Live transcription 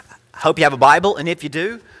Hope you have a Bible, and if you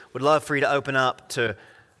do, would love for you to open up to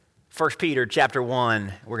 1 Peter chapter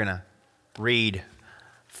 1. We're going to read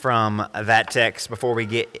from that text before we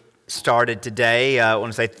get started today. I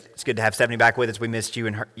want to say it's good to have Stephanie back with us. We missed you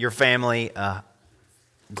and your family.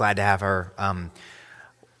 Glad to have her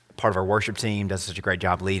part of our worship team. Does such a great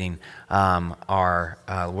job leading our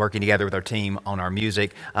working together with our team on our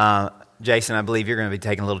music. Jason, I believe you're going to be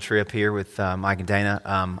taking a little trip here with Mike and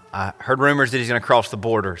Dana. I heard rumors that he's going to cross the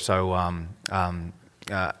border, so on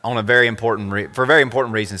a very important for very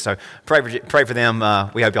important reasons. So pray for them.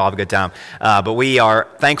 We hope you all have a good time. But we are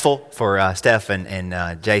thankful for Steph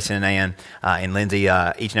and Jason and Ann and Lindsay.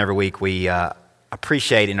 Each and every week we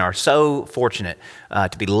appreciate and are so fortunate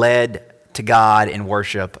to be led to God in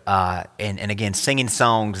worship, and again, singing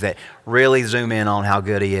songs that really zoom in on how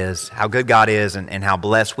good He is, how good God is, and how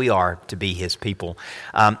blessed we are to be His people.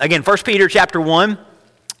 Again, 1 Peter chapter 1,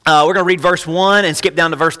 we're going to read verse 1 and skip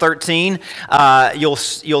down to verse 13. You'll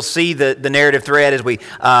see the narrative thread as we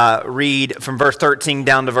read from verse 13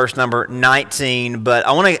 down to verse number 19, but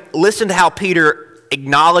I want to listen to how Peter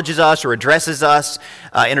acknowledges us or addresses us,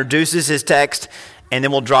 introduces his text, and then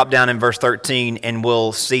we'll drop down in verse 13 and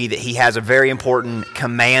we'll see that he has a very important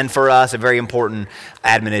command for us, a very important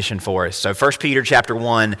admonition for us. So 1 Peter chapter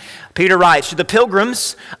 1, Peter writes, "To the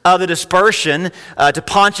pilgrims of the dispersion to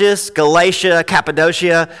Pontus, Galatia,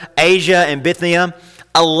 Cappadocia, Asia, and Bithynia,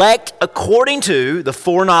 elect according to the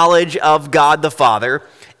foreknowledge of God the Father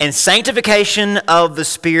and sanctification of the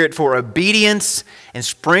Spirit for obedience and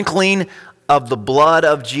sprinkling of the blood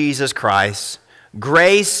of Jesus Christ,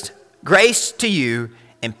 Grace to you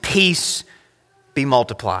and peace be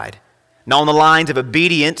multiplied." Now, on the lines of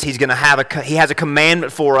obedience, he has a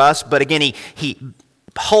commandment for us, but again, he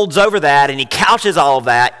holds over that and he couches all of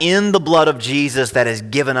that in the blood of Jesus that has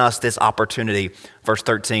given us this opportunity. Verse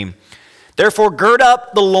 13, "Therefore, gird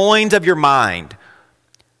up the loins of your mind,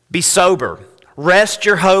 be sober, rest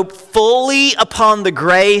your hope fully upon the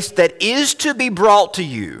grace that is to be brought to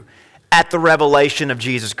you at the revelation of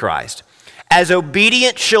Jesus Christ. As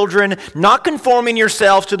obedient children, not conforming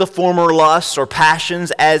yourselves to the former lusts or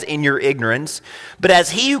passions as in your ignorance, but as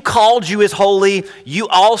He who called you is holy, you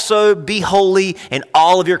also be holy in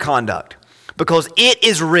all of your conduct. Because it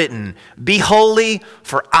is written, 'Be holy,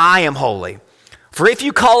 for I am holy.' For if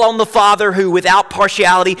you call on the Father who without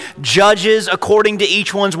partiality judges according to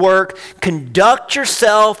each one's work, conduct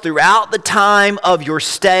yourself throughout the time of your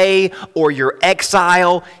stay or your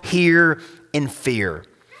exile here in fear.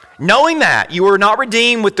 Knowing that you were not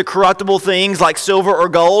redeemed with the corruptible things like silver or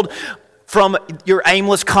gold from your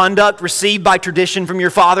aimless conduct received by tradition from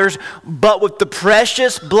your fathers, but with the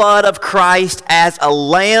precious blood of Christ as a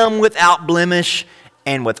lamb without blemish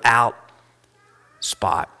and without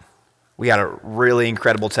spot." We got a really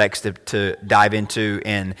incredible text to dive into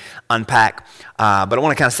and unpack, but I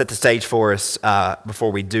want to kind of set the stage for us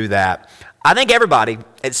before we do that. I think everybody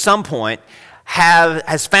at some point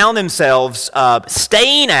has found themselves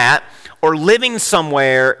staying at or living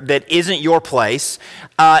somewhere that isn't your place,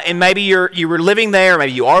 and maybe you were living there,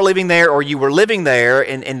 maybe you are living there, or you were living there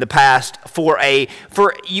in the past for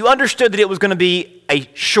you understood that it was going to be a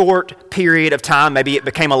short period of time. Maybe it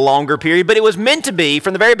became a longer period, but it was meant to be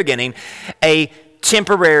from the very beginning a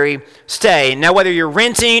temporary stay. Now, whether you're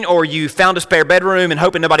renting or you found a spare bedroom and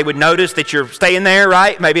hoping nobody would notice that you're staying there,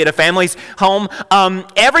 right? Maybe at a family's home.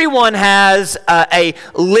 Everyone has a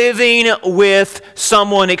living with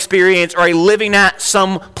someone experience or a living at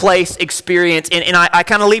some place experience. And I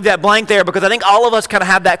kind of leave that blank there because I think all of us kind of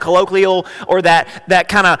have that colloquial or that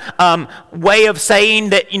kind of way of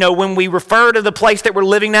saying that, when we refer to the place that we're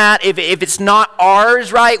living at, if it's not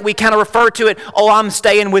ours, right, we kind of refer to it, "Oh, I'm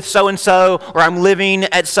staying with so-and-so," or "I'm living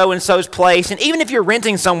at so-and-so's place." And even if you're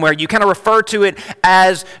renting somewhere, you kind of refer to it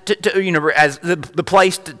as as the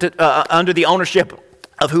place under the ownership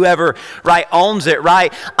of whoever, right, owns it,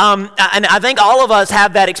 right? And I think all of us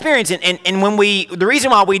have that experience. And when the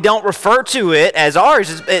reason why we don't refer to it as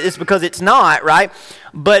ours is because it's not, right?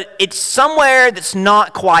 But it's somewhere that's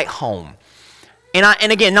not quite home.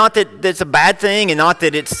 And again, not that that's a bad thing, and not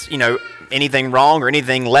that it's anything wrong or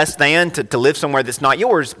anything less than to live somewhere that's not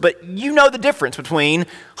yours, but you know the difference between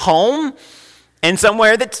home and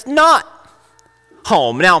somewhere that's not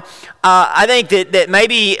home. Now, I think that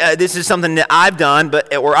maybe this is something that I've done, but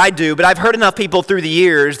I've heard enough people through the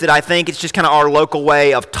years that I think it's just kind of our local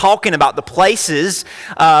way of talking about the places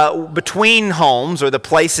between homes or the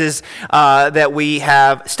places that we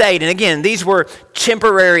have stayed. And again, these were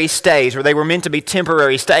temporary stays, or they were meant to be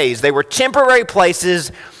temporary stays. They were temporary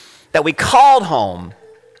places that we called home,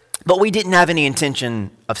 but we didn't have any intention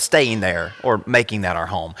of staying there or making that our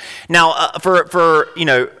home. Now, for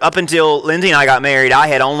up until Lindsay and I got married, I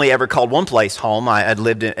had only ever called one place home. I had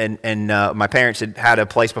lived in my parents had a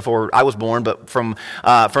place before I was born, but from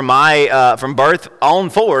birth on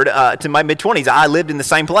forward to my mid-20s, I lived in the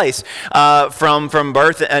same place from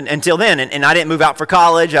birth until then, and I didn't move out for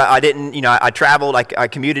college. I didn't, I traveled, I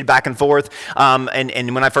commuted back and forth,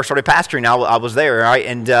 and when I first started pastoring, I was there, right?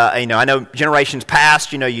 And I know generations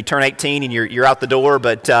past, you turn 18 and you're out the door,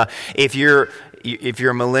 but if you're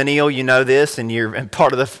a millennial, you know this, and you're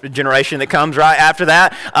part of the generation that comes right after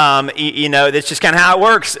that. That's just kind of how it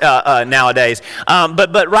works nowadays.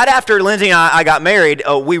 But right after Lindsay and I got married,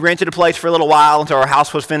 we rented a place for a little while until our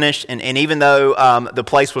house was finished. And even though the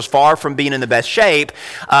place was far from being in the best shape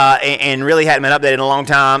and really hadn't been updated in a long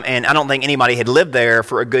time, and I don't think anybody had lived there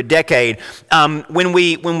for a good decade, when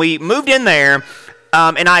we moved in there.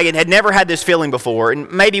 And I had never had this feeling before, and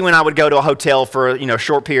maybe when I would go to a hotel for a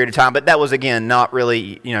short period of time, but that was again not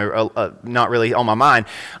really not really on my mind.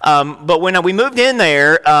 But when we moved in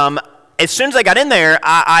there, as soon as I got in there,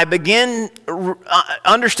 I began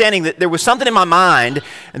understanding that there was something in my mind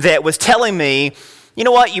that was telling me, you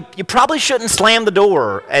know what, you probably shouldn't slam the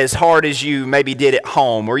door as hard as you maybe did at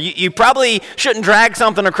home, or you probably shouldn't drag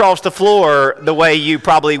something across the floor the way you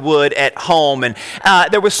probably would at home. And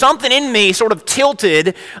there was something in me sort of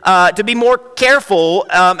tilted to be more careful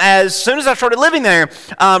as soon as I started living there.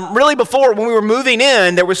 Really before, when we were moving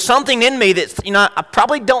in, there was something in me that, I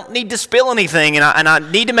probably don't need to spill anything, and I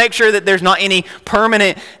need to make sure that there's not any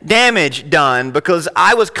permanent damage done, because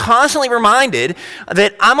I was constantly reminded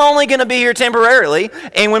that I'm only going to be here temporarily.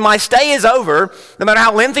 And when my stay is over, no matter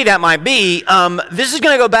how lengthy that might be, this is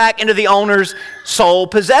going to go back into the owner's sole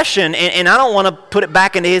possession. And I don't want to put it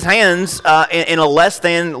back into his hands in a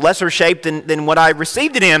lesser shape than what I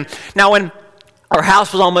received it in. Now, when our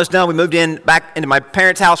house was almost done, we moved back into my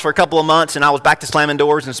parents' house for a couple of months, and I was back to slamming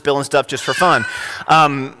doors and spilling stuff just for fun.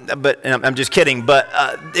 But I'm just kidding. But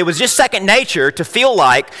it was just second nature to feel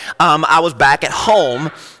like I was back at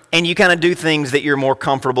home. And you kind of do things that you're more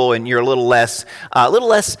comfortable and you're a little less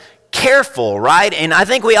careful, right? And I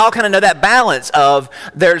think we all kind of know that balance of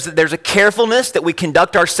there's a carefulness that we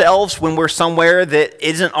conduct ourselves when we're somewhere that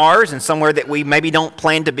isn't ours and somewhere that we maybe don't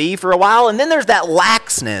plan to be for a while. And then there's that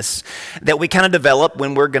laxness that we kind of develop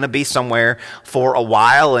when we're going to be somewhere for a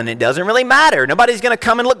while, and it doesn't really matter. Nobody's going to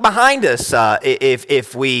come and look behind us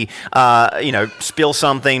if we spill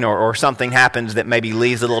something or something happens that maybe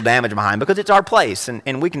leaves a little damage behind, because it's our place,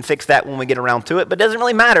 and we can fix that when we get around to it. But it doesn't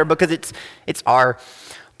really matter because it's our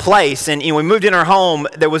place. And we moved in our home,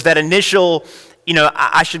 there was that initial,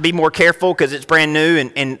 I should be more careful because it's brand new,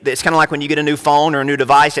 and it's kind of like when you get a new phone or a new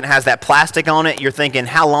device and it has that plastic on it, you're thinking,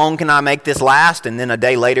 how long can I make this last? And then a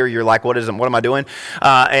day later, you're like, what am I doing?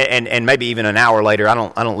 And maybe even an hour later, I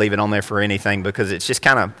don't leave it on there for anything because it's just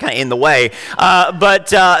kind of in the way.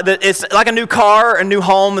 But it's like a new car, a new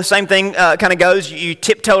home, the same thing kind of goes. You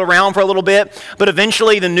tiptoe around for a little bit, but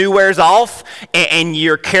eventually the new wears off, and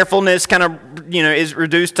your carefulness kind of is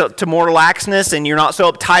reduced to more laxness, and you're not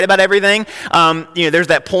so uptight about everything. There's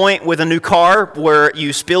that point with a new car where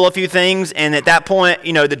you spill a few things, and at that point,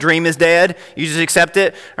 the dream is dead. You just accept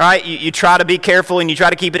it, right? You try to be careful, and you try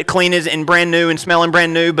to keep it clean and brand new and smelling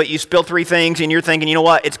brand new, but you spill 3 things, and you're thinking, you know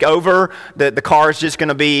what, it's over. The car is just going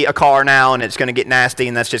to be a car now, and it's going to get nasty,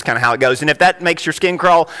 and that's just kind of how it goes. And if that makes your skin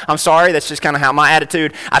crawl, I'm sorry, that's just kind of how my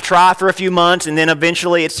attitude. I try for a few months, and then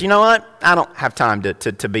eventually it's, you know what, I don't have time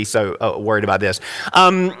to be so worried about this.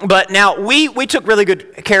 But now we took really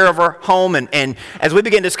good care of our home, and as we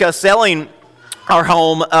began to discuss selling our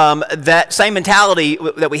home, that same mentality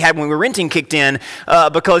that we had when we were renting kicked in,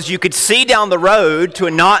 because you could see down the road to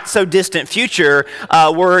a not so distant future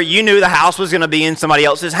where you knew the house was going to be in somebody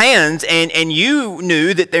else's hands, and you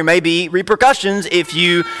knew that there may be repercussions if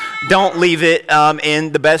you don't leave it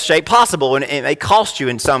in the best shape possible, and it may cost you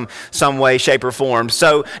in some way, shape, or form.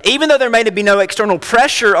 So even though there may be no external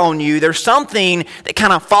pressure on you, there's something that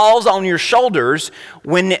kind of falls on your shoulders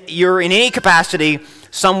when you're in any capacity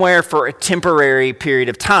somewhere for a temporary period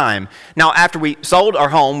of time. Now, after we sold our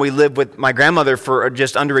home, we lived with my grandmother for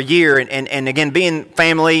just under a year, and again, being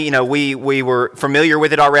family, we were familiar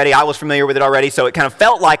with it already. I was familiar with it already, so it kind of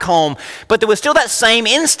felt like home, but there was still that same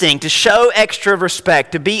instinct to show extra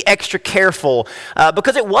respect, to be extra careful,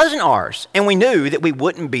 because it wasn't ours, and we knew that we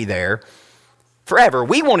wouldn't be there forever.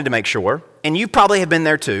 We wanted to make sure, and you probably have been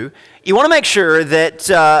there too, you want to make sure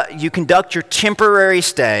that you conduct your temporary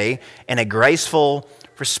stay in a graceful,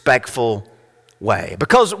 respectful way.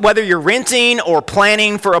 Because whether you're renting or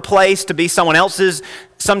planning for a place to be someone else's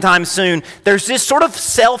sometime soon, there's this sort of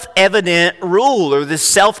self-evident rule or this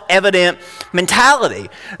self-evident mentality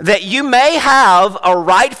that you may have a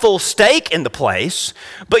rightful stake in the place,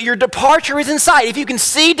 but your departure is in sight. If you can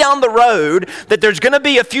see down the road that there's going to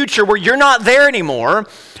be a future where you're not there anymore,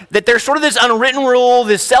 that there's sort of this unwritten rule,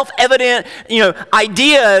 this self-evident,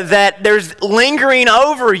 idea that there's lingering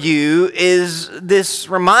over you is this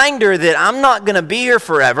reminder that I'm not going to be here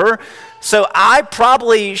forever. So I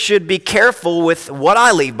probably should be careful with what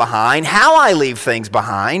I leave behind, how I leave things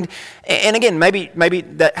behind. And again, maybe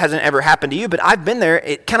that hasn't ever happened to you, but I've been there.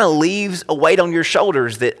 It kind of leaves a weight on your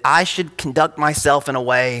shoulders that I should conduct myself in a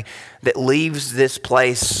way that leaves this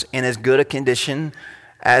place in as good a condition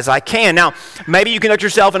as I can. Now, maybe you conduct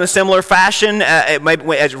yourself in a similar fashion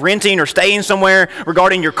as renting or staying somewhere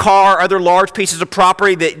regarding your car, other large pieces of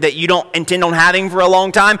property that you don't intend on having for a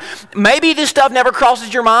long time. Maybe this stuff never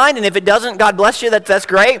crosses your mind, and if it doesn't, God bless you, that's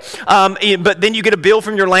great. But then you get a bill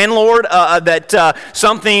from your landlord that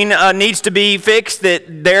something needs to be fixed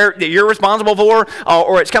that you're responsible for,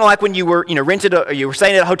 or it's kind of like when you were you were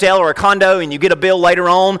staying at a hotel or a condo, and you get a bill later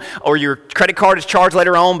on, or your credit card is charged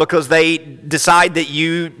later on because they decide that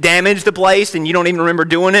you damaged the place and you don't even remember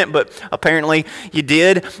doing it, but apparently you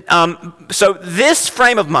did. So this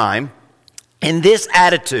frame of mind and this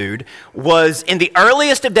attitude was in the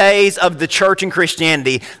earliest of days of the church and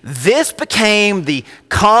Christianity. This became the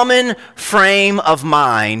common frame of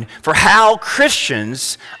mind for how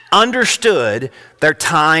Christians understood their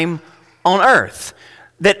time on earth.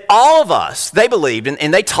 That all of us, they believed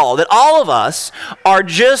and they taught, that all of us are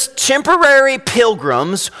just temporary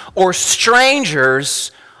pilgrims or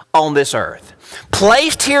strangers on this earth.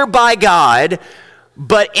 Placed here by God,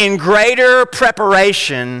 but in greater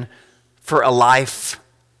preparation for a life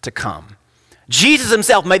to come. Jesus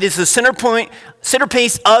himself made this the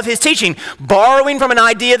centerpiece of his teaching, borrowing from an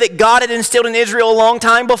idea that God had instilled in Israel a long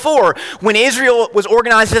time before. When Israel was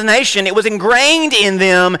organized as a nation, it was ingrained in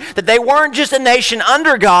them that they weren't just a nation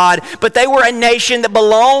under God, but they were a nation that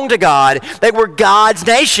belonged to God. They were God's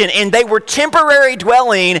nation, and they were temporary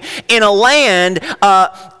dwelling in a land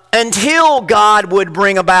until God would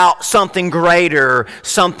bring about something greater,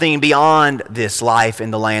 something beyond this life in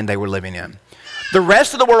the land they were living in. The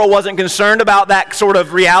rest of the world wasn't concerned about that sort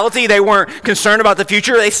of reality. They weren't concerned about the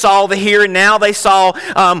future. They saw the here and now. They saw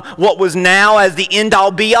what was now as the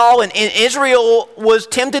end-all, be-all, and Israel was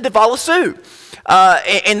tempted to follow suit.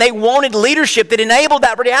 And they wanted leadership that enabled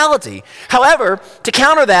that reality. However, to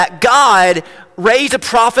counter that, God raised a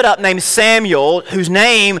prophet up named Samuel, whose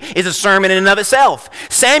name is a sermon in and of itself.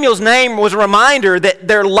 Samuel's name was a reminder that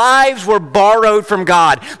their lives were borrowed from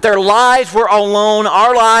God. Their lives were on loan.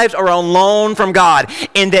 Our lives are on loan from God.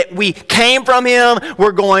 And that we came from him,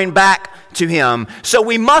 we're going back to him. So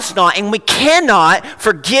we must not and we cannot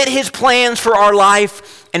forget his plans for our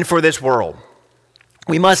life and for this world.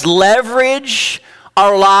 We must leverage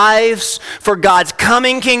our lives for God's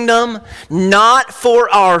coming kingdom, not for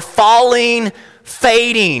our falling,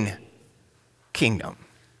 fading kingdom.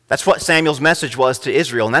 That's what Samuel's message was to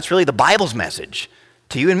Israel, and that's really the Bible's message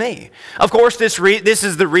to you and me. Of course, this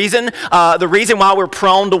is the reason why we're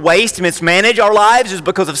prone to waste and mismanage our lives is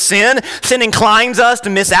because of sin. Sin inclines us to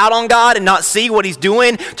miss out on God and not see what he's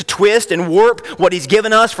doing, to twist and warp what he's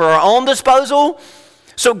given us for our own disposal.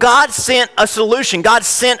 So God sent a solution. God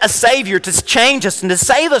sent a Savior to change us and to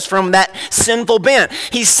save us from that sinful bent.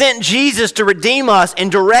 He sent Jesus to redeem us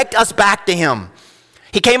and direct us back to him.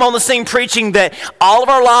 He came on the scene preaching that all of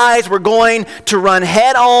our lives were going to run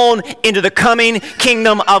head on into the coming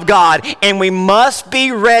kingdom of God. And we must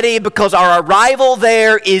be ready because our arrival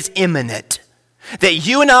there is imminent. That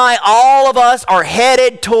you and I, all of us, are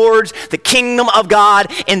headed towards the kingdom of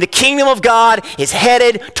God, and the kingdom of God is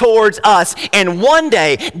headed towards us. And one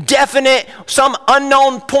day, definite, some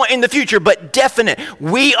unknown point in the future, but definite,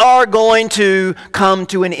 we are going to come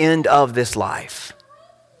to an end of this life.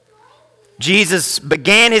 Jesus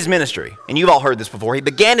began his ministry, and you've all heard this before. He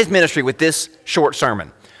began his ministry with this short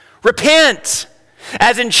sermon. Repent,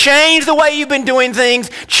 as in change the way you've been doing things,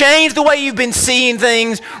 change the way you've been seeing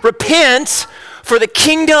things. Repent, for the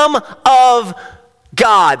kingdom of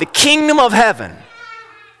God, the kingdom of heaven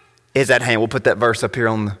is at hand. We'll put that verse up here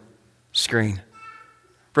on the screen.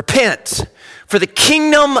 Repent, for the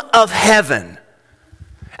kingdom of heaven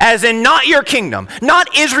As in, not your kingdom,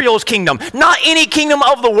 not Israel's kingdom, not any kingdom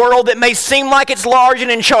of the world that may seem like it's large and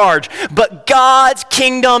in charge, but God's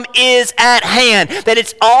kingdom is at hand, that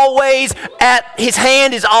it's always his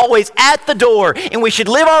hand is always at the door, and we should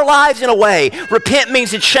live our lives in a way. Repent means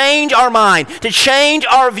to change our mind, to change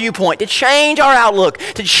our viewpoint, to change our outlook,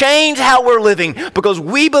 to change how we're living, because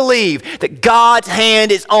we believe that God's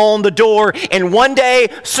hand is on the door, and one day,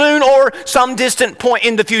 soon or some distant point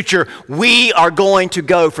in the future, we are going to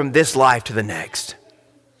go from this life to the next.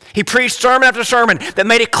 He preached sermon after sermon that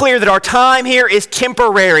made it clear that our time here is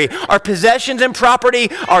temporary. Our possessions and property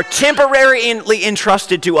are temporarily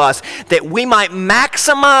entrusted to us, that we might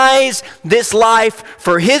maximize this life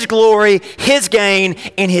for His glory, His gain,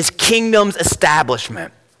 and His kingdom's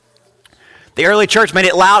establishment. The early church made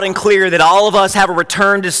it loud and clear that all of us have a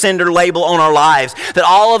return to sender label on our lives, that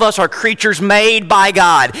all of us are creatures made by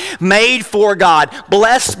God, made for God,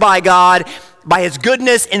 blessed by God, by His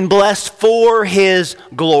goodness, and blessed for His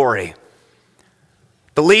glory.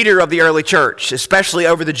 The leader of the early church, especially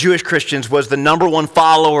over the Jewish Christians, was the number one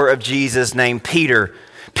follower of Jesus named Peter.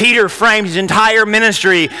 Peter framed his entire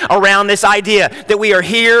ministry around this idea that we are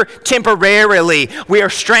here temporarily. We are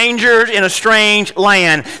strangers in a strange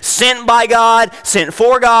land, sent by God, sent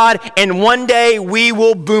for God, and one day we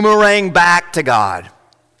will boomerang back to God.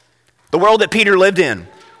 The world that Peter lived in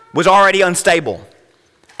was already unstable.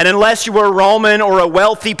 And unless you were a Roman or a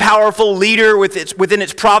wealthy, powerful leader within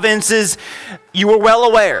its provinces, you were well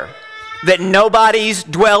aware that nobody's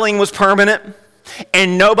dwelling was permanent,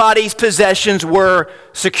 and nobody's possessions were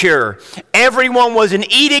secure. Everyone was an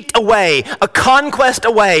edict away, a conquest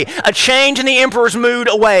away, a change in the emperor's mood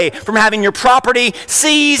away from having your property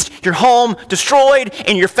seized, your home destroyed,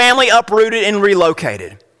 and your family uprooted and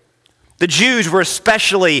relocated. The Jews were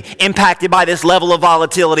especially impacted by this level of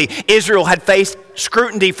volatility. Israel had faced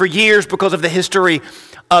scrutiny for years because of the history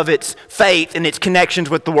of its faith and its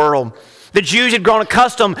connections with the world. The Jews had grown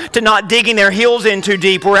accustomed to not digging their heels in too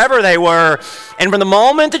deep wherever they were. And from the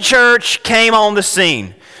moment the church came on the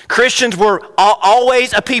scene, Christians were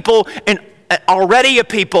always a people, and already a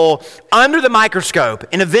people under the microscope,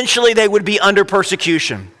 and eventually they would be under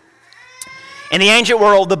persecution. In the ancient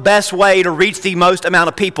world, the best way to reach the most amount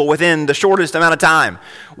of people within the shortest amount of time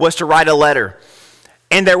was to write a letter.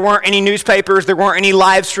 And there weren't any newspapers, there weren't any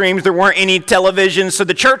live streams, there weren't any television. So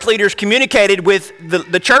the church leaders communicated with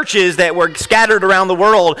the churches that were scattered around the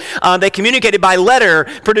world. They communicated by letter,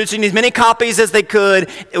 producing as many copies as they could.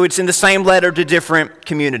 It would send the same letter to different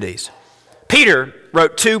communities. Peter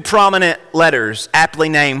wrote two prominent letters, aptly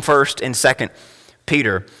named 1st and 2nd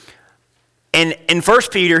Peter. And in 1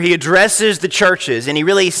 Peter, he addresses the churches, and he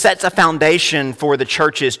really sets a foundation for the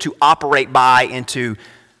churches to operate by and to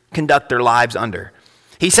conduct their lives under.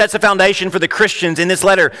 He sets a foundation for the Christians in this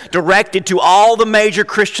letter directed to all the major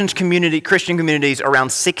Christian communities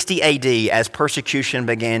around 60 AD as persecution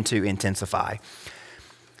began to intensify.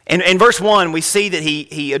 In verse 1, we see that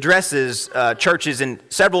he addresses churches in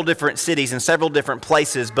several different cities and several different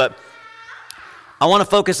places, but I want to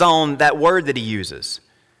focus on that word that he uses,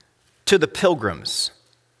 to the pilgrims.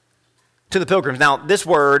 To the pilgrims. Now, this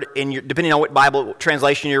word, depending on what Bible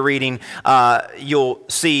translation you're reading, you'll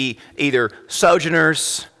see either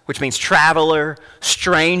sojourners, which means traveler,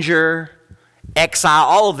 stranger, exile.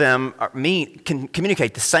 All of them can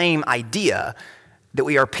communicate the same idea that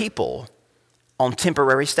we are people on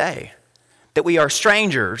temporary stay, that we are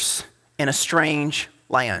strangers in a strange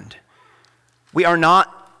land. We are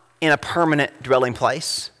not in a permanent dwelling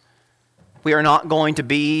place. We are not going to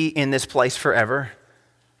be in this place forever.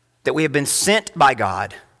 That we have been sent by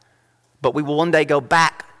God, but we will one day go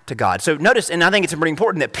back to God. So notice, and I think it's pretty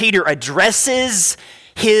important, that Peter addresses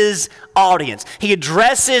his audience. He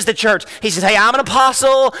addresses the church. He says, hey, I'm an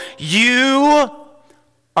apostle. You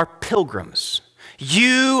are pilgrims.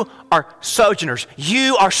 You are sojourners.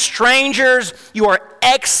 You are strangers. You are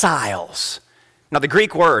exiles. Now, the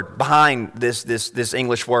Greek word behind this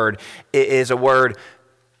English word is a word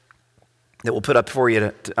that we'll put up for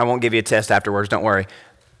you. I won't give you a test afterwards, don't worry.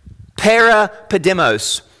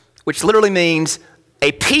 Parapidemos, which literally means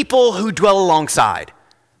a people who dwell alongside.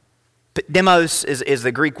 Demos is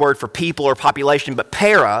the Greek word for people or population, but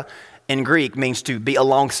para in Greek means to be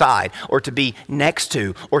alongside or to be next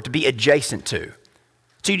to or to be adjacent to.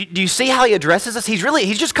 So do you see how he addresses us?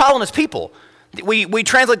 He's just calling us people. We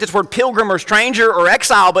translate this word pilgrim or stranger or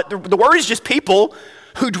exile, but the word is just people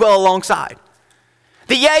who dwell alongside.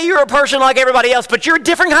 That yeah, you're a person like everybody else, but you're a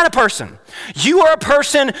different kind of person. You are a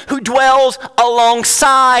person who dwells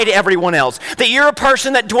alongside everyone else. That you're a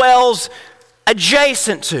person that dwells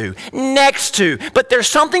adjacent to, next to, but there's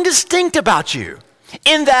something distinct about you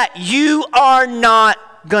in that you are not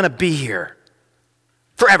not going to be here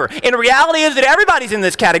forever. And the reality is that everybody's in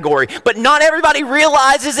this category, but not everybody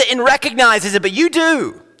realizes it and recognizes it, but you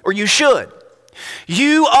do, or you should.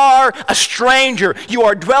 You are a stranger. You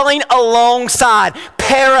are dwelling alongside,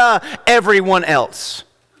 para everyone else.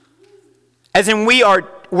 As in we are,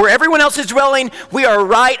 where everyone else is dwelling, we are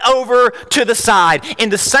right over to the side, in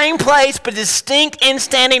the same place, but distinct in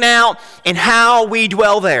standing out in how we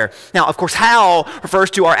dwell there. Now, of course, how refers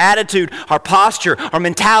to our attitude, our posture, our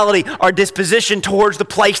mentality, our disposition towards the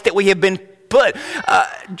place that we have been put.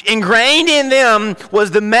 Ingrained in them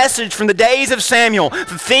was the message from the days of Samuel,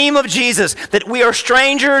 the theme of Jesus, that we are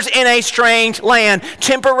strangers in a strange land,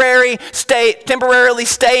 temporarily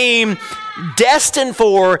staying destined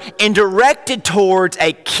for and directed towards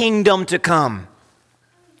a kingdom to come.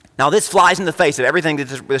 Now, this flies in the face of everything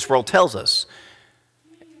that this world tells us.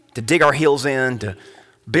 To dig our heels in, to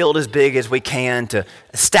build as big as we can, to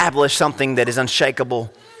establish something that is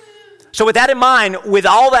unshakable. So with that in mind, with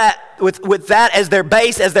all that, with that as their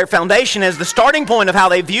base, as their foundation, as the starting point of how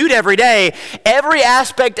they viewed every day, every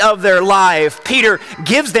aspect of their life, Peter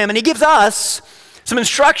gives them, and he gives us, some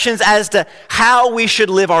instructions as to how we should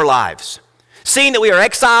live our lives. Seeing that we are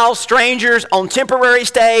exiles, strangers, on temporary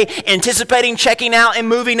stay, anticipating checking out and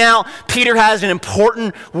moving out, Peter has an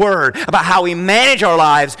important word about how we manage our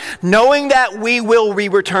lives, knowing that we will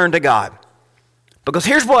return to God. Because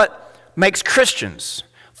here's what makes Christians,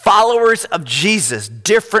 followers of Jesus,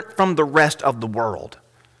 different from the rest of the world.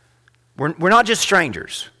 We're not just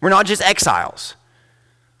strangers. We're not just exiles.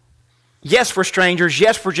 Yes, we're strangers.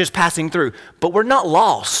 Yes, we're just passing through. But we're not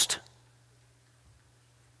lost.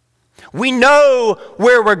 We know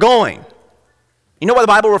where we're going. You know why the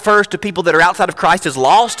Bible refers to people that are outside of Christ as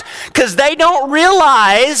lost? Because they don't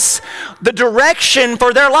realize the direction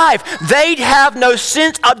for their life. They have no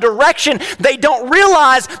sense of direction. They don't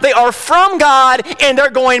realize they are from God and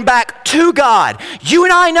they're going back to God. You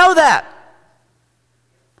and I know that.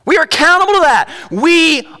 We are accountable to that.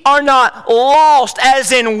 We are not lost,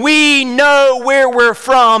 as in we know where we're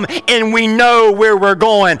from and we know where we're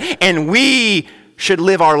going. And we should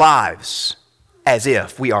live our lives as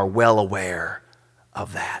if we are well aware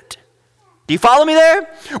of that. Do you follow me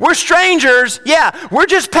there? We're strangers. Yeah, we're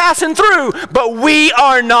just passing through, but we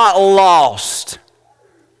are not lost.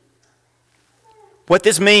 What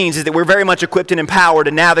this means is that we're very much equipped and empowered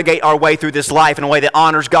to navigate our way through this life in a way that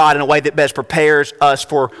honors God, in a way that best prepares us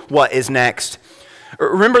for what is next.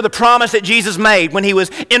 Remember the promise that Jesus made when he was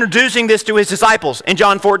introducing this to his disciples in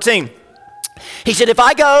John 14. He said, if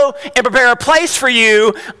I go and prepare a place for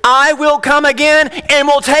you, I will come again and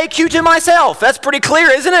will take you to myself. That's pretty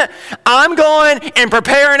clear, isn't it? I'm going and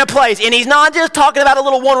preparing a place. And he's not just talking about a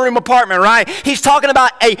little one-room apartment, right? He's talking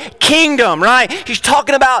about a kingdom, right? He's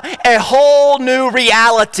talking about a whole new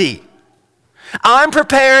reality. I'm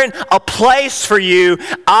preparing a place for you.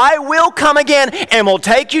 I will come again and will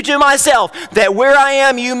take you to myself, that where I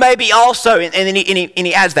am, you may be also. And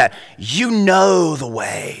he adds that, you know the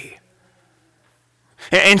way.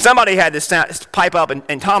 And somebody had to pipe up,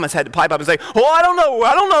 and Thomas had to pipe up and say, oh, I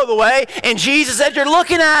don't know the way. And Jesus said, you're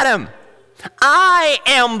looking at him. I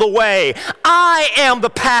am the way. I am the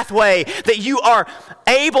pathway that you are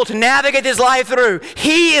able to navigate this life through.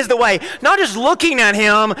 He is the way. Not just looking at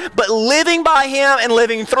him, but living by him and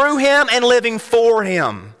living through him and living for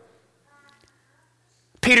him.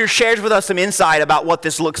 Peter shares with us some insight about what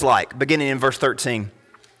this looks like, beginning in verse 13.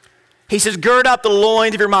 He says, gird up the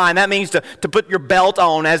loins of your mind. That means to put your belt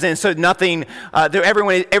on, as in so nothing,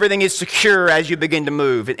 everything is secure as you begin to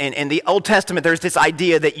move. And in the Old Testament, there's this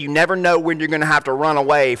idea that you never know when you're going to have to run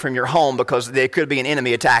away from your home because there could be an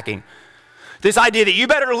enemy attacking. This idea that you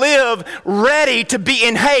better live ready to be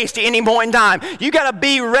in haste at any point in time. You got to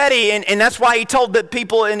be ready, and that's why he told the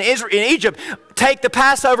people in Egypt, take the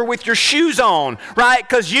Passover with your shoes on, right?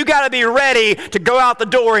 Because you got to be ready to go out the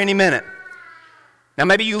door any minute. Now,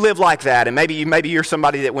 maybe you live like that, and maybe you're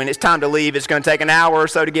somebody that when it's time to leave, it's going to take an hour or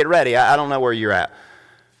so to get ready. I don't know where you're at.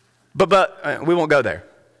 But we won't go there.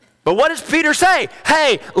 But what does Peter say?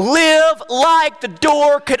 Hey, live like the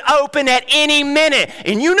door could open at any minute.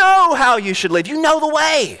 And you know how you should live. You know the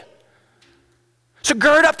way. So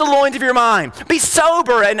gird up the loins of your mind. Be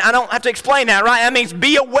sober, and I don't have to explain that, right? That means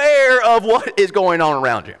be aware of what is going on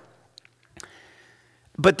around you.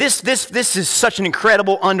 But this is such an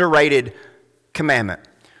incredible, underrated commandment.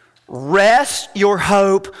 Rest your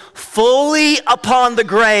hope fully upon the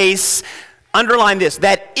grace, underline this,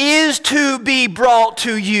 that is to be brought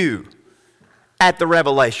to you at the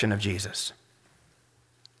revelation of Jesus.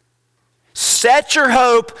 Set your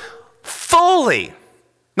hope fully,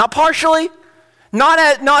 not partially,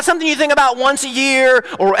 Not something you think about once a year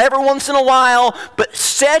or every once in a while, but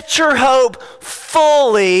set your hope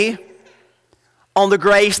fully on the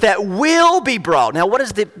grace that will be brought. Now,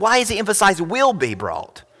 why is he emphasized will be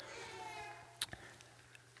brought?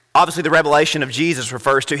 Obviously, the revelation of Jesus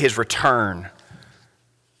refers to his return.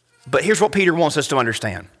 But here's what Peter wants us to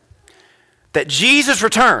understand. That Jesus'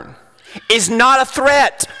 return is not a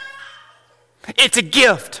threat. It's a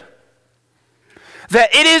gift.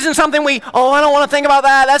 That it isn't something I don't want to think about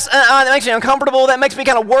that. That makes me uncomfortable. That makes me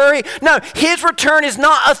kind of worry. No, his return is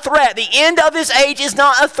not a threat. The end of this age is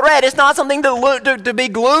not a threat. It's not something to be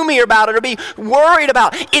gloomy about or to be worried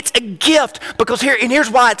about. It's a gift here's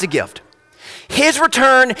why it's a gift. His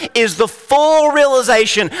return is the full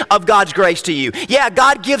realization of God's grace to you. Yeah,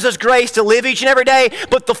 God gives us grace to live each and every day,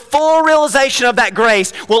 but the full realization of that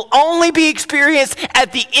grace will only be experienced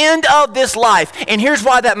at the end of this life. And here's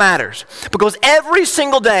why that matters. Because every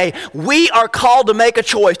single day, we are called to make a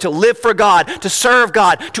choice to live for God, to serve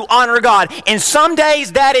God, to honor God. And some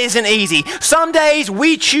days that isn't easy. Some days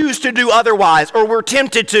we choose to do otherwise, or we're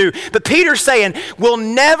tempted to. But Peter's saying, we'll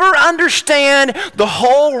never understand the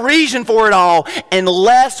whole reason for it all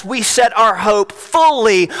unless we set our hope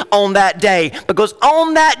fully on that day. Because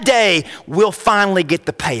on that day, we'll finally get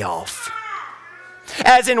the payoff.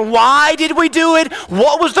 As in, why did we do it?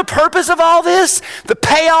 What was the purpose of all this? The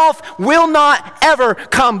payoff will not ever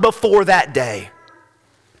come before that day.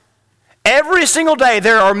 Every single day,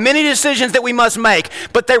 there are many decisions that we must make,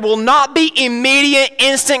 but there will not be immediate,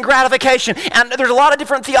 instant gratification. And there's a lot of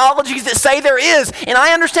different theologies that say there is, and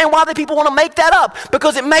I understand why the people want to make that up,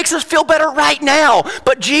 because it makes us feel better right now.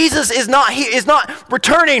 But Jesus is not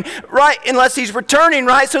returning, right, unless he's returning,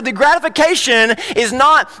 right? So the gratification is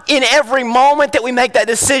not in every moment that we make that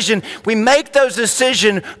decision. We make those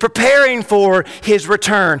decisions preparing for his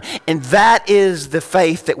return, and that is the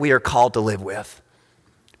faith that we are called to live with.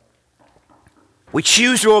 We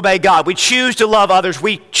choose to obey God. We choose to love others.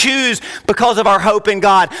 We choose, because of our hope in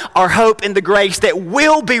God, our hope in the grace that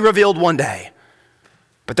will be revealed one day.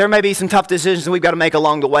 But there may be some tough decisions that we've got to make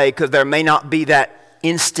along the way, because there may not be that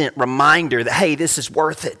instant reminder that, hey, this is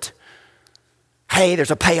worth it. Hey,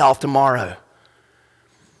 there's a payoff tomorrow.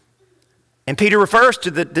 And Peter refers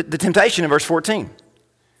to the temptation in verse 14.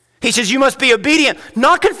 He says, you must be obedient,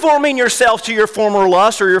 not conforming yourself to your former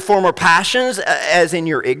lusts or your former passions, as in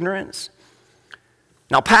your ignorance.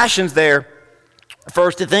 Now, passions there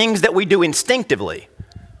refers to things that we do instinctively.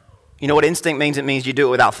 You know what instinct means? It means you do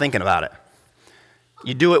it without thinking about it.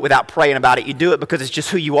 You do it without praying about it. You do it because it's just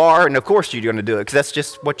who you are, and of course you're going to do it because that's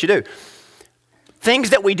just what you do. Things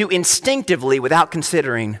that we do instinctively without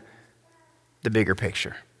considering the bigger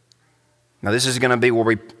picture. Now, this is going to be where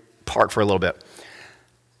we park for a little bit.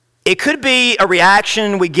 It could be a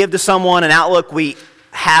reaction we give to someone, an outlook we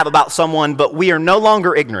have about someone, but we are no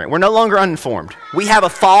longer ignorant. We're no longer uninformed. We have a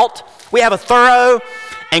thought, we have a thorough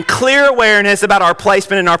and clear awareness about our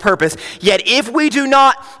placement and our purpose. Yet if we do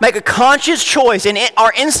not make a conscious choice, and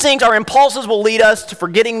our instincts, our impulses will lead us to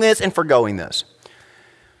forgetting this and forgoing this.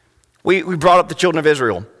 We brought up the children of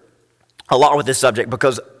Israel a lot with this subject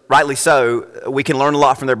because, rightly so, we can learn a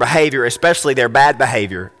lot from their behavior, especially their bad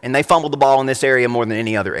behavior. And they fumbled the ball in this area more than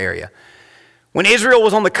any other area. When Israel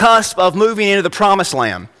was on the cusp of moving into the promised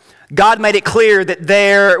land, God made it clear that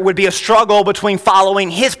there would be a struggle between following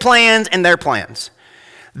his plans and their plans.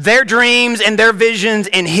 Their dreams and their visions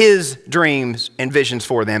and his dreams and visions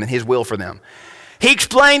for them and his will for them. He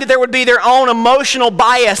explained that there would be their own emotional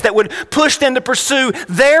bias that would push them to pursue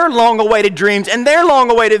their long-awaited dreams and their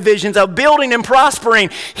long-awaited visions of building and prospering.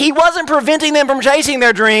 He wasn't preventing them from chasing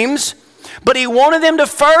their dreams, but he wanted them to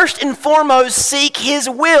first and foremost seek his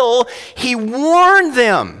will. He warned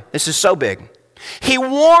them. This is so big. He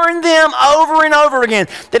warned them over and over again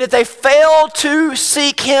that if they failed to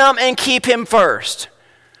seek him and keep him first,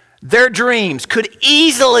 their dreams could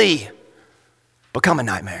easily become a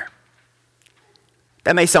nightmare.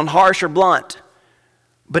 That may sound harsh or blunt,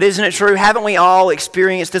 but isn't it true? Haven't we all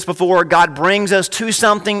experienced this before? God brings us to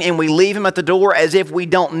something and we leave him at the door as if we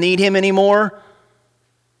don't need him anymore.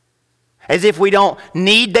 As if we don't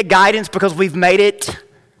need the guidance because we've made it.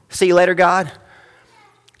 See you later, God.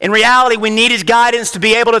 In reality, we need his guidance to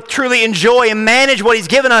be able to truly enjoy and manage what he's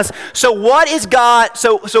given us. So what is God?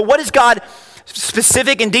 So what is God's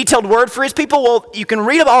specific and detailed word for his people? Well, you can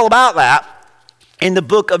read all about that in the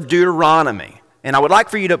book of Deuteronomy. And I would like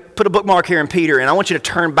for you to put a bookmark here in Peter, and I want you to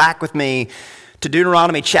turn back with me to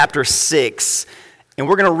Deuteronomy chapter 6. And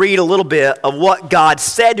we're going to read a little bit of what God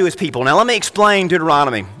said to his people. Now, let me explain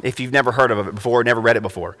Deuteronomy if you've never heard of it before, never read it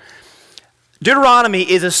before. Deuteronomy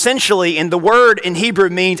is essentially, and the word in Hebrew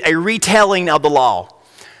means a retelling of the law.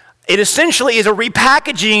 It essentially is a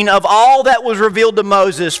repackaging of all that was revealed to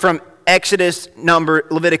Moses from Exodus,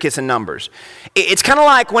 Leviticus, and Numbers. It's kind of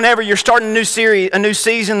like whenever you're starting a new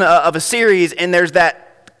season of a series, and there's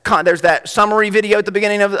that summary video at the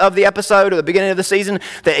beginning of the episode or the beginning of the season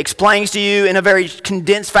that explains to you in a very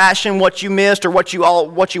condensed fashion what you missed or what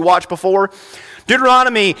you watched before.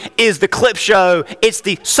 Deuteronomy is the clip show. It's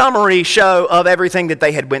the summary show of everything that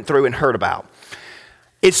they had went through and heard about.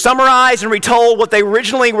 It's summarized and retold what they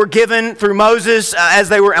originally were given through Moses as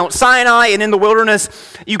they were out Sinai and in the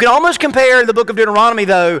wilderness. You can almost compare the book of Deuteronomy,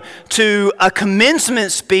 though, to a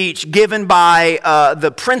commencement speech given by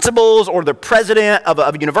the principals or the president of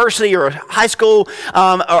a university or a high school,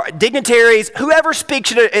 or dignitaries, whoever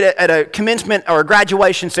speaks at a commencement or a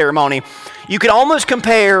graduation ceremony. You could almost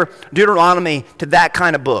compare Deuteronomy to that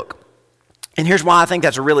kind of book. And here's why I think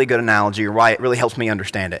that's a really good analogy, or why it really helps me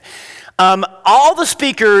understand it. All the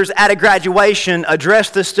speakers at a graduation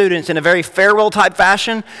address the students in a very farewell type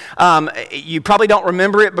fashion. You probably don't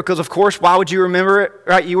remember it because, of course, why would you remember it,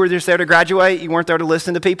 right? You were just there to graduate. You weren't there to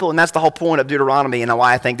listen to people, and that's the whole point of Deuteronomy and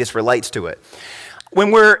why I think this relates to it.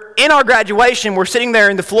 When we're in our graduation, we're sitting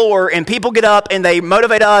there in the floor, and people get up and they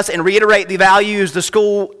motivate us and reiterate the values the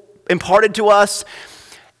school imparted to us.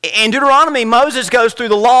 In Deuteronomy, Moses goes through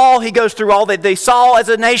the law, he goes through all that they saw as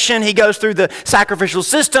a nation, he goes through the sacrificial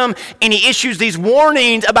system, and he issues these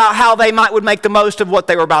warnings about how they would make the most of what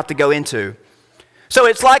they were about to go into. So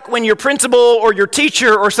it's like when your principal or your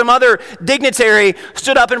teacher or some other dignitary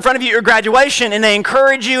stood up in front of you at your graduation and they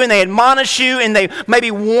encourage you and they admonish you and they maybe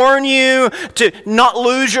warn you to not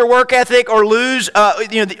lose your work ethic or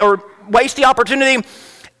or waste the opportunity.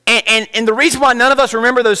 And the reason why none of us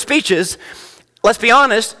remember those speeches, let's be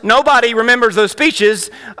honest, nobody remembers those speeches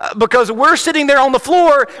because we're sitting there on the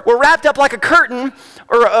floor, we're wrapped up like a curtain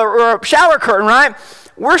or a shower curtain, right?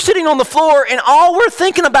 We're sitting on the floor and all we're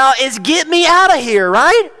thinking about is get me out of here,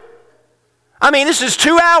 right? I mean, this is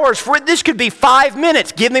 2 hours. This could be 5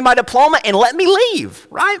 minutes. Give me my diploma and let me leave,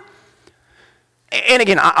 right? And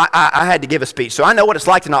again, I had to give a speech, so I know what it's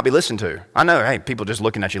like to not be listened to. I know, hey, people just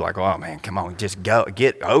looking at you like, oh man, come on, just go,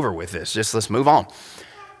 get over with this. Let's move on.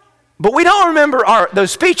 But we don't remember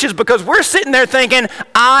those speeches because we're sitting there thinking,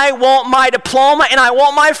 I want my diploma and I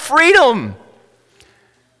want my freedom.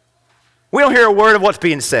 We don't hear a word of what's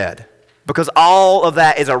being said because all of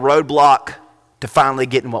that is a roadblock to finally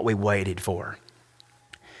getting what we waited for.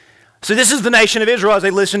 So this is the nation of Israel as they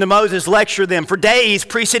listen to Moses lecture them for days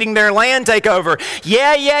preceding their land takeover.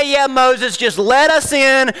 Yeah, Moses, just let us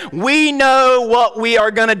in. We know what we are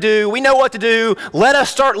going to do. We know what to do. Let us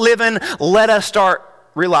start living. Let us start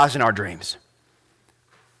realizing our dreams.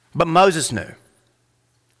 But Moses knew,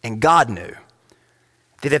 and God knew,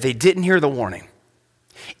 that if they didn't hear the warning,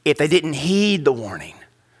 if they didn't heed the warning,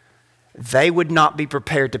 they would not be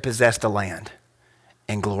prepared to possess the land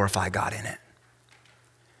and glorify God in it.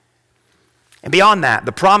 And beyond that,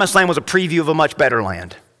 the promised land was a preview of a much better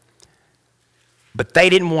land. But they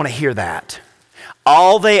didn't want to hear that.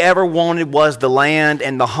 All they ever wanted was the land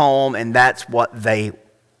and the home, and that's what they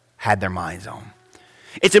had their minds on.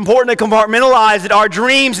 It's important to compartmentalize that our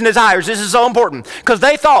dreams and desires, this is so important, because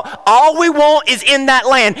they thought all we want is in that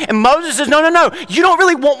land. And Moses says, no, you don't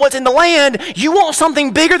really want what's in the land. You want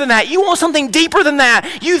something bigger than that. You want something deeper than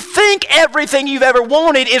that. You think everything you've ever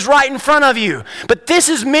wanted is right in front of you. But this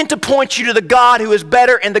is meant to point you to the God who is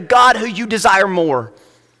better and the God who you desire more.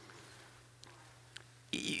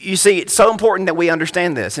 You see, it's so important that we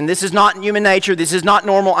understand this. And this is not human nature. This is not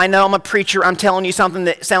normal. I know I'm a preacher. I'm telling you something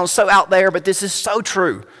that sounds so out there, but this is so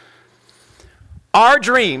true. Our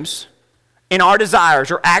dreams and our desires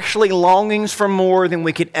are actually longings for more than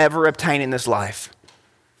we could ever obtain in this life.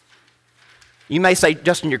 You may say,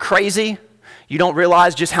 Justin, you're crazy. You don't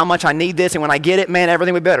realize just how much I need this, and when I get it, man,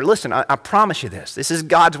 everything will be better. Listen, I promise you this. This is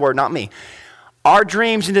God's word, not me. Our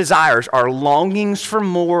dreams and desires are longings for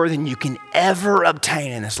more than you can ever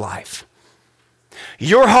obtain in this life.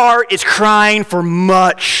 Your heart is crying for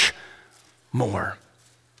much more.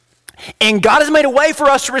 And God has made a way for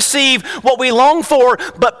us to receive what we long for,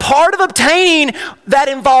 but part of obtaining that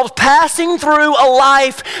involves passing through a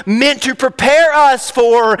life meant to prepare us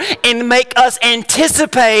for and make us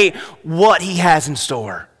anticipate what He has in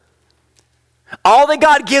store. All that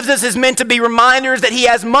God gives us is meant to be reminders that He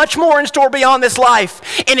has much more in store beyond this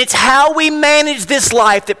life. And it's how we manage this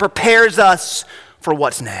life that prepares us for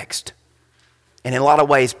what's next. And in a lot of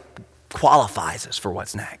ways, qualifies us for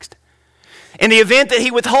what's next. In the event that He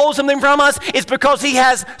withholds something from us, it's because He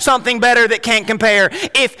has something better that can't compare.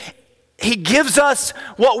 If He gives us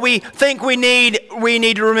what we think we need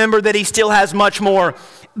to remember that He still has much more.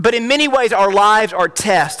 But in many ways, our lives are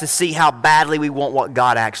tests to see how badly we want what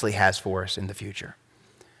God actually has for us in the future.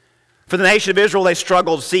 For the nation of Israel, they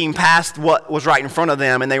struggled seeing past what was right in front of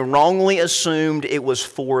them, and they wrongly assumed it was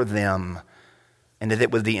for them and that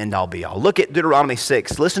it was the end-all be-all. Look at Deuteronomy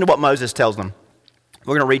 6. Listen to what Moses tells them.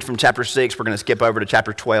 We're going to read from chapter 6. We're going to skip over to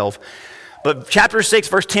chapter 12. But chapter 6,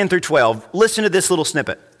 verse 10 through 12, listen to this little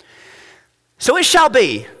snippet. So it shall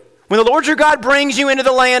be, when the Lord your God brings you into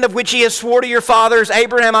the land of which he has swore to your fathers,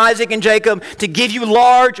 Abraham, Isaac, and Jacob, to give you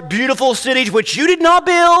large, beautiful cities which you did not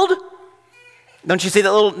build. Don't you see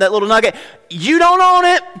that little nugget? You don't own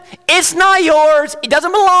it. It's not yours. It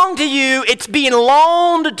doesn't belong to you. It's being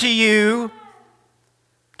loaned to you.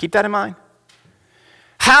 Keep that in mind.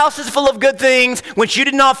 Houses full of good things which you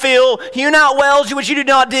did not fill, hewn out wells which you did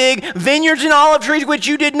not dig, vineyards and olive trees which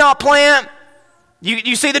you did not plant.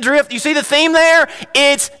 You see the drift? You see the theme there?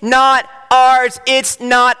 It's not ours. It's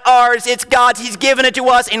not ours. It's God's. He's given it to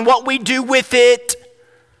us, and what we do with it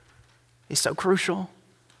is so crucial.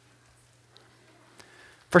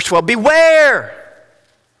 Verse 12, beware.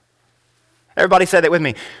 Everybody say that with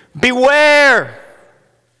me. Beware.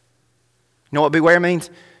 You know what beware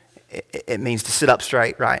means? It means to sit up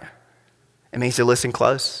straight, right? It means to listen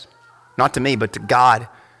close. Not to me, but to God.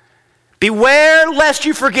 Beware lest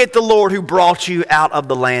you forget the Lord who brought you out of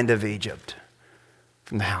the land of Egypt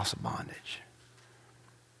from the house of bondage.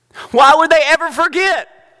 Why would they ever forget?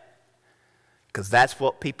 Because that's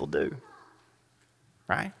what people do,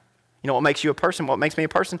 right? You know what makes you a person? What makes me a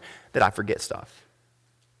person? That I forget stuff.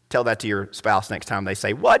 Tell that to your spouse next time they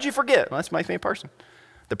say, why'd you forget? Well, that makes me a person.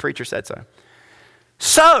 The preacher said so.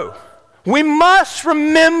 So, we must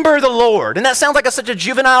remember the Lord. And that sounds like such a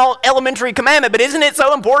juvenile elementary commandment, but isn't it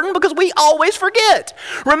so important? Because we always forget.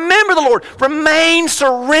 Remember the Lord. Remain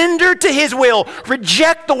surrendered to his will.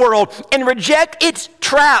 Reject the world and reject its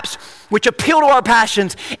traps, which appeal to our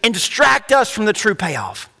passions and distract us from the true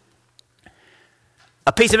payoff.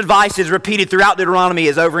 A piece of advice is repeated throughout Deuteronomy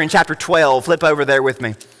is over in chapter 12. Flip over there with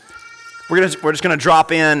me. We're just going to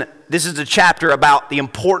drop in. This is a chapter about the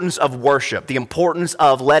importance of worship, the importance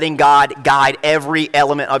of letting God guide every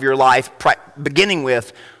element of your life, beginning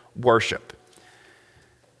with worship.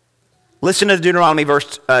 Listen to Deuteronomy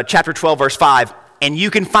chapter 12, verse 5. And you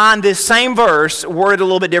can find this same verse worded a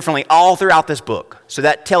little bit differently all throughout this book. So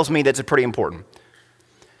that tells me that's pretty important.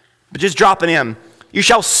 But just drop it in. You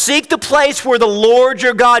shall seek the place where the Lord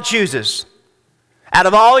your God chooses out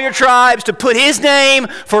of all your tribes to put his name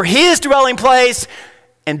for his dwelling place,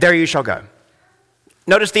 and there you shall go.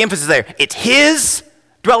 Notice the emphasis there. It's his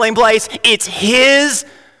dwelling place. It's his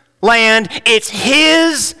land. It's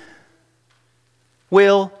his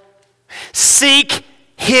will. Seek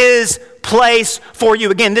his place for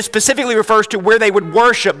you. Again, this specifically refers to where they would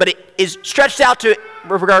worship, but it is stretched out to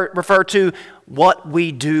refer to what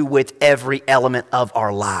we do with every element of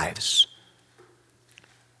our lives.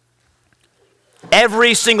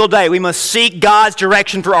 Every single day we must seek God's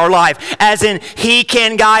direction for our life, as in he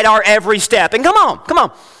can guide our every step. And come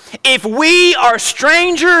on. If we are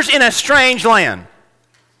strangers in a strange land,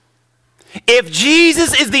 if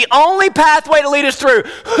Jesus is the only pathway to lead us through,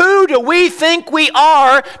 who do we think we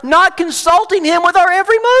are not consulting him with our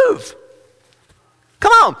every move?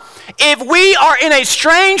 Come on. If we are in a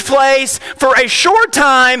strange place for a short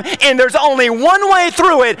time and there's only one way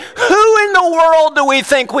through it, who in the world do we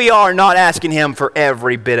think we are not asking him for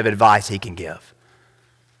every bit of advice he can give?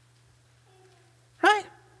 Right?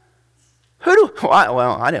 I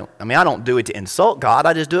don't do it to insult God.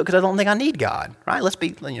 I just do it because I don't think I need God. Right? Let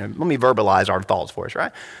me verbalize our thoughts for us,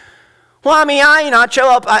 right? Well, I show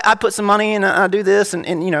up, I put some money and I do this, and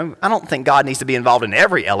I don't think God needs to be involved in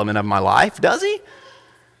every element of my life, does he?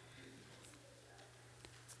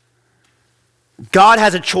 God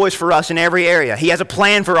has a choice for us in every area. He has a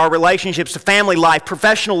plan for our relationships, to family life,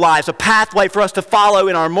 professional lives, a pathway for us to follow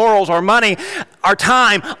in our morals, our money, our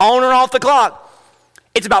time, on or off the clock.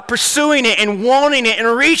 It's about pursuing it and wanting it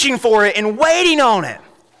and reaching for it and waiting on it.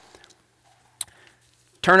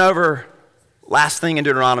 Turn over, last thing in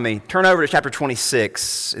Deuteronomy, turn over to chapter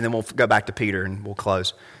 26, and then we'll go back to Peter and we'll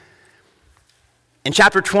close. In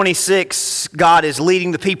chapter 26, God is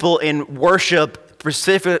leading the people in worship,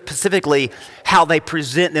 specifically how they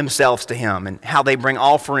present themselves to him and how they bring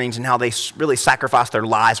offerings and how they really sacrifice their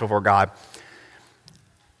lives before God.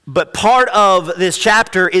 But part of this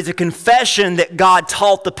chapter is a confession that God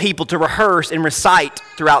taught the people to rehearse and recite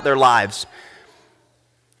throughout their lives.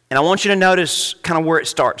 And I want you to notice kind of where it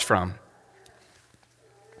starts from.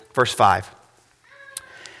 Verse 5.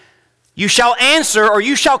 You shall answer, or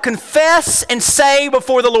you shall confess and say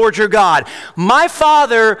before the Lord your God, my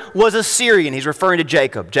father was a Syrian. He's referring to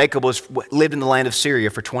Jacob. Jacob lived in the land of Syria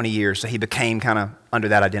for 20 years, so he became kind of under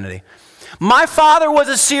that identity. My father was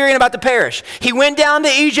a Syrian about to perish. He went down to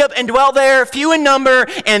Egypt and dwelt there, few in number,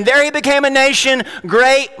 and there he became a nation,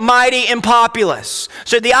 great, mighty, and populous.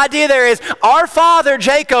 So the idea there is, our father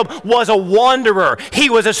Jacob was a wanderer. He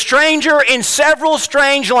was a stranger in several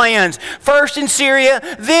strange lands, first in Syria,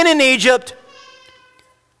 then in Egypt.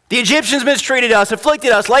 The Egyptians mistreated us,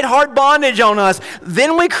 afflicted us, laid hard bondage on us.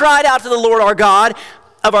 Then we cried out to the Lord our God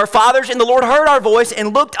of our fathers, and the Lord heard our voice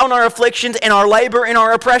and looked on our afflictions and our labor and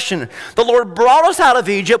our oppression. The Lord brought us out of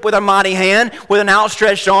Egypt with a mighty hand, with an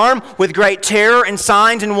outstretched arm, with great terror and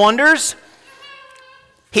signs and wonders.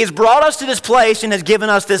 He has brought us to this place and has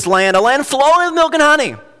given us this land, a land flowing with milk and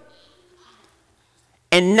honey.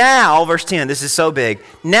 And now, verse 10, this is so big.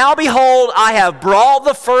 Now behold, I have brought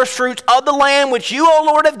the first fruits of the land which you, O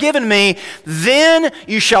Lord, have given me. Then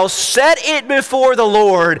you shall set it before the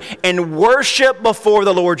Lord and worship before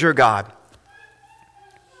the Lord your God.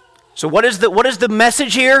 So what is the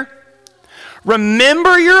message here?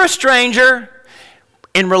 Remember you're a stranger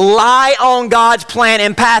and rely on God's plan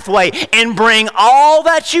and pathway and bring all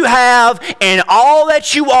that you have and all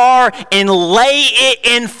that you are and lay it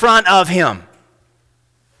in front of Him.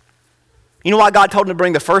 You know why God told him to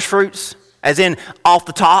bring the first fruits? As in off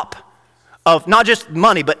the top of not just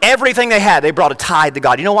money, but everything they had. They brought a tithe to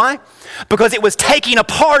God. You know why? Because it was taking a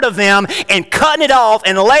part of them and cutting it off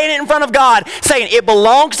and laying it in front of God, saying it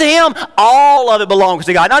belongs to Him. All of it belongs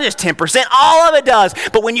to God. Not just 10%, all of it does.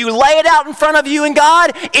 But when you lay it out in front of you and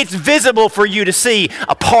God, it's visible for you to see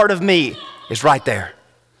a part of me is right there.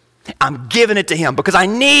 I'm giving it to Him because I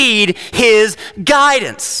need His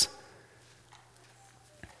guidance.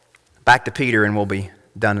 Back to Peter, and we'll be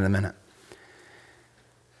done in a minute.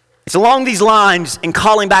 It's along these lines and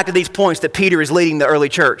calling back to these points that Peter is leading the early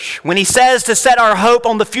church. When he says to set our hope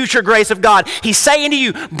on the future grace of God, he's saying to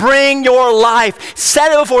you, bring your life,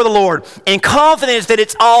 set it before the Lord, in confidence that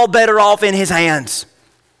it's all better off in His hands.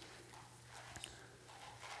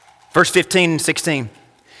 Verse 15 and 16.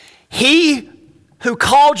 He who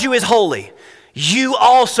called you is holy. You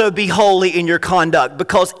also be holy in your conduct,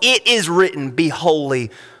 because it is written, be holy,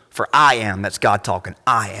 for I am, that's God talking,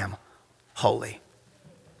 I am holy.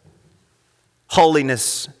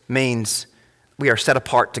 Holiness means we are set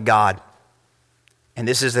apart to God. And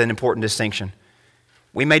this is an important distinction.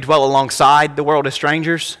 We may dwell alongside the world as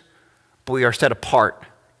strangers, but we are set apart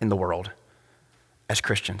in the world as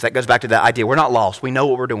Christians. That goes back to that idea. We're not lost. We know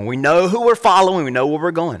what we're doing. We know who we're following. We know where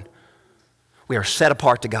we're going. We are set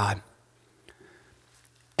apart to God.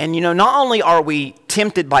 And you know, not only are we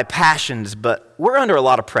tempted by passions, but we're under a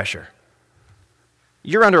lot of pressure.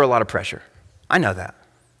 You're under a lot of pressure. I know that.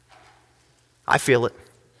 I feel it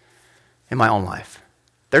in my own life.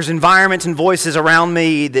 There's environments and voices around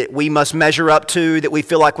me that we must measure up to, that we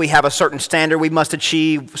feel like we have a certain standard we must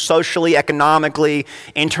achieve socially, economically,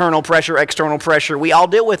 internal pressure, external pressure. We all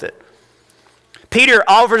deal with it. Peter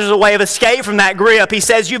offers us a way of escape from that grip. He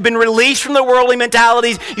says you've been released from the worldly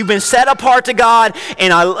mentalities. You've been set apart to God.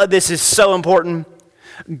 And this is so important.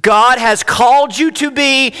 God has called you to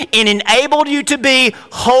be and enabled you to be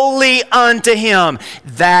holy unto Him.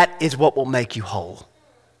 That is what will make you whole.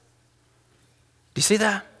 Do you see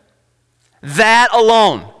that? That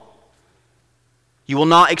alone. You will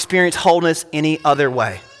not experience wholeness any other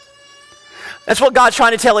way. That's what God's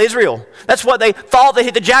trying to tell Israel. That's what they thought they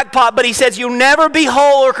hit the jackpot, but He says you'll never be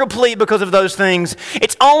whole or complete because of those things.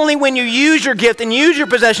 It's only when you use your gift and use your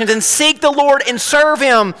possessions and seek the Lord and serve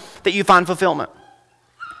Him that you find fulfillment.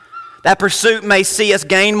 That pursuit may see us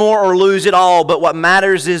gain more or lose it all, but what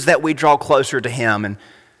matters is that we draw closer to Him. And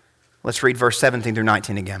let's read verse 17 through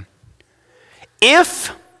 19 again.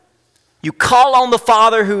 If you call on the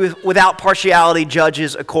Father who without partiality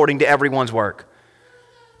judges according to everyone's work,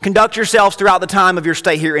 conduct yourselves throughout the time of your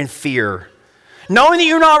stay here in fear, knowing that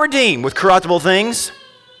you're not redeemed with corruptible things,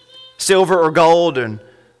 silver or gold, and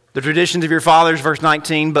the traditions of your fathers, verse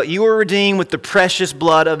 19, but you are redeemed with the precious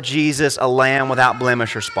blood of Jesus, a lamb without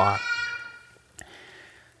blemish or spot.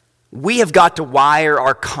 We have got to wire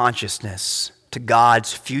our consciousness to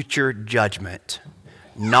God's future judgment,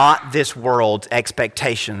 not this world's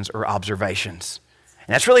expectations or observations.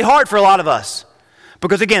 And that's really hard for a lot of us.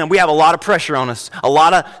 Because again, we have a lot of pressure on us, a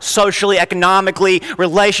lot of socially, economically,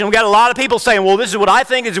 relational. We've got a lot of people saying, well, this is what I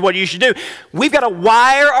think, this is what you should do. We've got to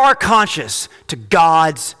wire our conscience to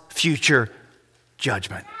God's future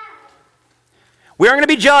judgment. We aren't going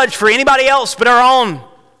to be judged for anybody else but our own.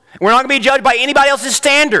 We're not going to be judged by anybody else's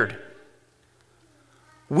standard.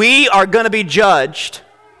 We are going to be judged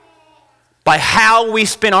by how we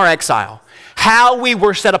spent our exile, how we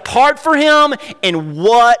were set apart for him, and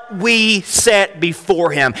what we set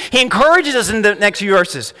before him. He encourages us in the next few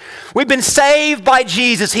verses. We've been saved by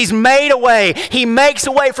Jesus. He's made a way. He makes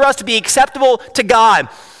a way for us to be acceptable to God.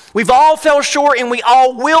 We've all fell short and we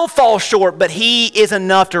all will fall short, but he is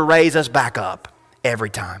enough to raise us back up every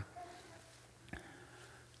time.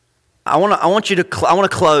 I want to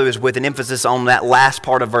close with an emphasis on that last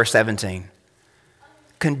part of verse 17.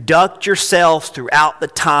 Conduct yourselves throughout the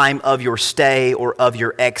time of your stay or of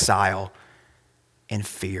your exile in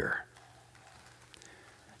fear.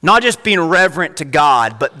 Not just being reverent to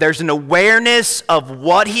God, but there's an awareness of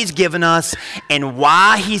what he's given us and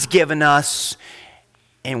why he's given us,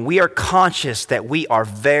 and we are conscious that we are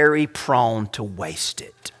very prone to waste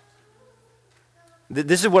it.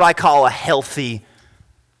 This is what I call a healthy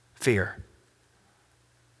fear.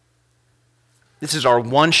 This is our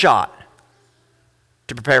one shot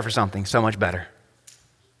to prepare for something so much better.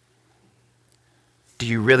 Do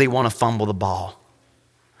you really want to fumble the ball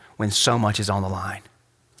when so much is on the line?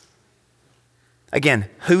 Again,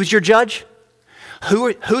 who's your judge?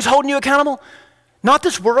 Who's holding you accountable? Not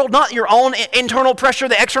this world, not your own internal pressure,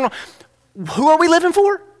 the external. Who are we living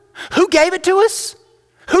for? Who gave it to us?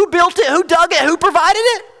 Who built it? Who dug it? Who provided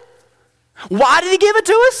it? Why did he give it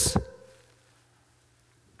to us?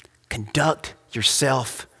 Conduct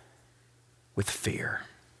yourself with fear.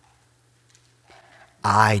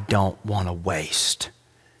 I don't want to waste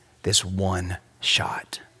this one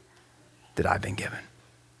shot that I've been given.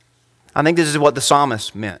 I think this is what the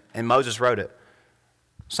psalmist meant, and Moses wrote it.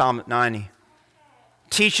 Psalm 90.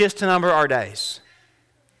 Teach us to number our days,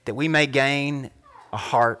 that we may gain a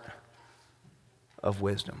heart of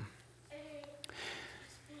wisdom.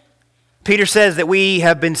 Peter says that we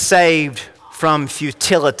have been saved from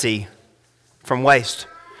futility, from waste.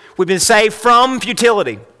 We've been saved from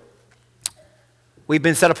futility. We've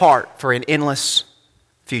been set apart for an endless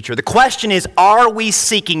future. The question is, are we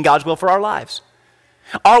seeking God's will for our lives?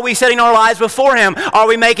 Are we setting our lives before him? Are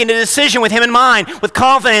we making a decision with him in mind, with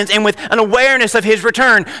confidence and with an awareness of his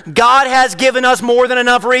return? God has given us more than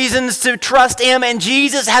enough reasons to trust him, and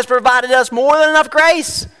Jesus has provided us more than enough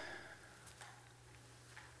grace.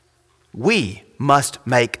 We must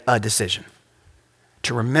make a decision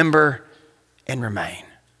to remember and remain.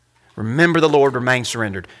 Remember the Lord, remain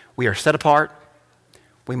surrendered. We are set apart.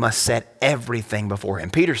 We must set everything before him.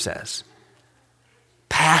 Peter says,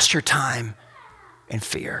 pass your time in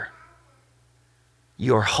fear.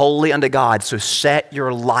 You are holy unto God, so set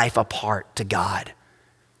your life apart to God.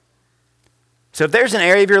 So if there's an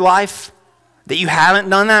area of your life that you haven't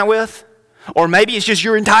done that with, or maybe it's just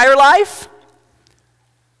your entire life,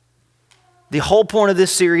 the whole point of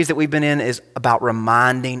this series that we've been in is about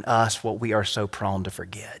reminding us what we are so prone to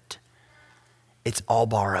forget. It's all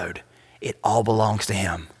borrowed. It all belongs to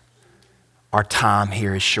him. Our time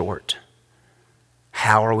here is short.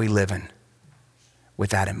 How are we living with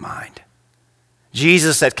that in mind?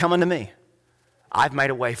 Jesus said, come unto me. I've made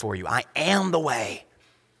a way for you. I am the way.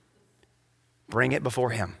 Bring it before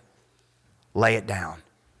him. Lay it down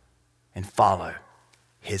and follow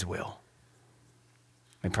his will.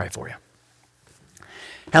 Let me pray for you.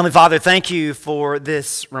 Heavenly Father, thank you for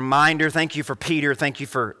this reminder. Thank you for Peter. Thank you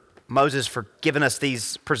for Moses for giving us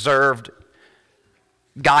these preserved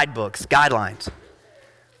guidebooks, guidelines.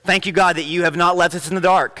 Thank you, God, that you have not left us in the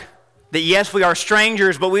dark. That yes, we are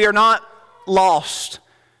strangers, but we are not lost,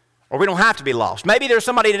 or we don't have to be lost. Maybe there's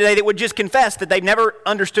somebody today that would just confess that they've never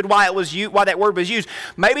understood why that word was used.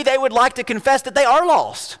 Maybe they would like to confess that they are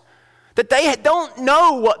lost, that they don't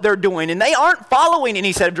know what they're doing, and they aren't following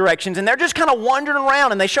any set of directions, and they're just kind of wandering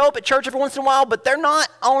around, and they show up at church every once in a while, but they're not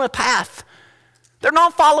on a path. They're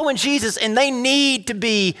not following Jesus, and they need to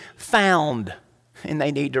be found, and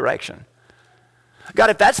they need direction.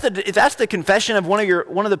 God, if that's the confession of one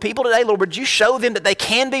of the people today, Lord, would you show them that they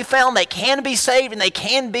can be found, they can be saved, and they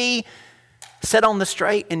can be set on the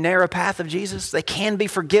straight and narrow path of Jesus? They can be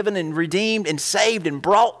forgiven and redeemed and saved and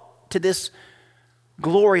brought to this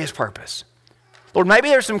glorious purpose. Lord, maybe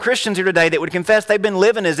there's some Christians here today that would confess they've been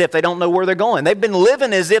living as if they don't know where they're going. They've been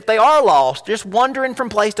living as if they are lost, just wandering from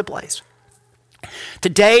place to place.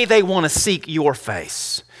 Today they want to seek your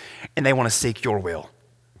face, and they want to seek your will.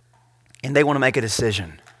 And they want to make a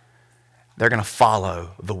decision. They're going to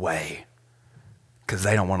follow the way because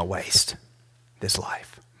they don't want to waste this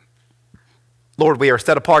life. Lord, we are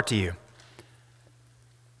set apart to you.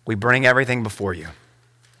 We bring everything before you.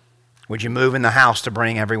 Would you move in the house to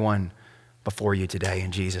bring everyone before you today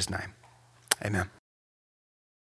in Jesus' name? Amen.